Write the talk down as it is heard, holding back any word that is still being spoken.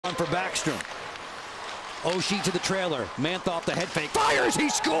On for Backstrom. Oshie to the trailer. Mantha off the head fake. Fires! He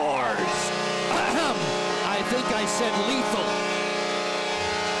scores! Ahem. I think I said lethal.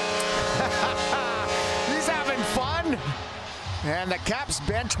 He's having fun. And the Caps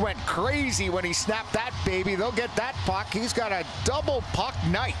bench went crazy when he snapped that baby. They'll get that puck. He's got a double puck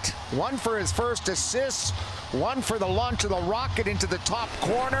night. One for his first assist, one for the launch of the rocket into the top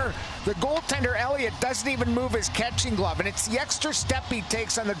corner. The goaltender, Elliott, doesn't even move his catching glove, and it's the extra step he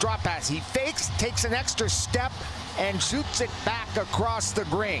takes on the drop pass. He fakes, takes an extra step, and shoots it back across the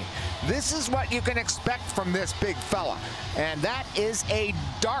green. This is what you can expect from this big fella, and that is a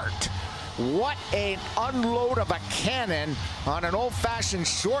dart. What an unload of a cannon on an old-fashioned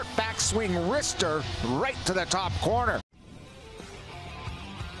short backswing wrister right to the top corner.